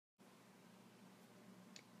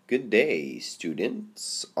Good day,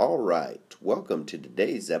 students. All right, welcome to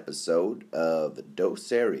today's episode of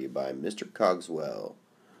Doceri by Mr. Cogswell.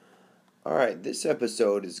 All right, this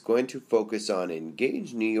episode is going to focus on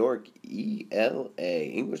EngageNY ELA,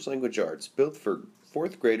 English Language Arts, built for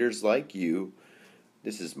fourth graders like you.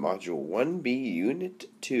 This is Module 1B, Unit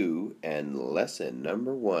 2, and Lesson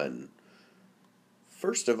Number 1.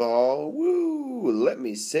 First of all, let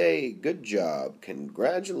me say good job.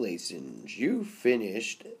 Congratulations. You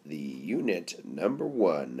finished the unit number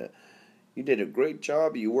 1. You did a great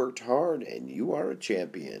job, you worked hard, and you are a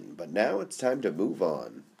champion. But now it's time to move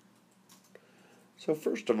on. So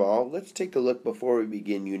first of all, let's take a look before we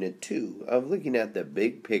begin Unit 2 of looking at the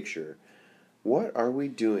big picture. What are we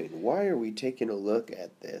doing? Why are we taking a look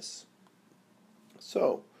at this?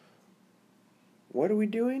 So, what are we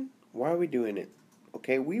doing? Why are we doing it?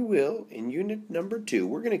 Okay, we will, in Unit number 2,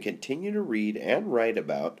 we're going to continue to read and write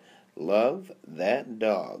about Love That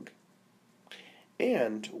Dog.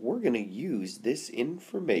 And we're going to use this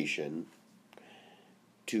information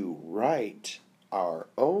to write our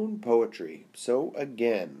own poetry. So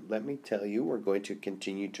again, let me tell you, we're going to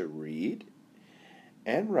continue to read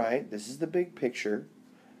and write. This is the big picture.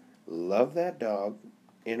 Love that dog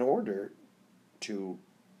in order to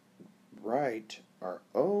write our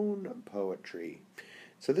own poetry.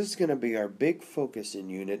 So this is going to be our big focus in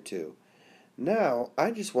Unit 2. Now,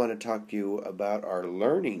 I just want to talk to you about our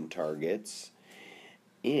learning targets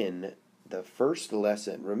in the first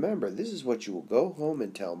lesson. Remember, this is what you will go home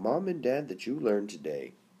and tell Mom and Dad that you learned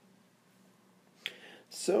today.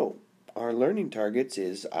 So, our learning targets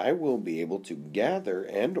is I will be able to gather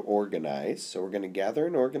and organize. So we're going to gather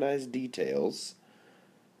and organize details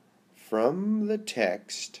from the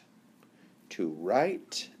text to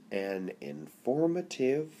write an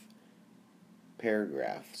informative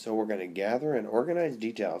paragraph. So we're going to gather and organize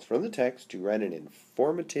details from the text to write an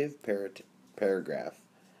informative paragraph.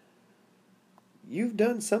 You've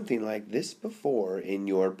done something like this before in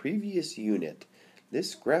your previous unit.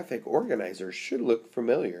 This graphic organizer should look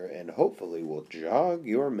familiar and hopefully will jog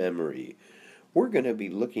your memory. We're going to be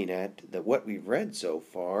looking at what we've read so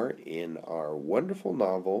far in our wonderful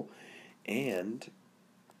novel, and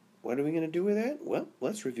what are we going to do with that? Well,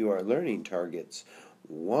 let's review our learning targets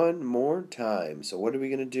one more time. So what are we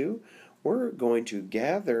going to do? We're going to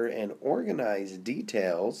gather and organize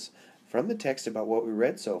details from the text about what we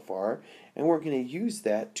read so far, and we're going to use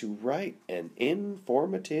that to write an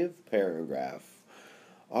informative paragraph.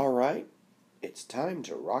 All right, it's time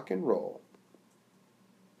to rock and roll.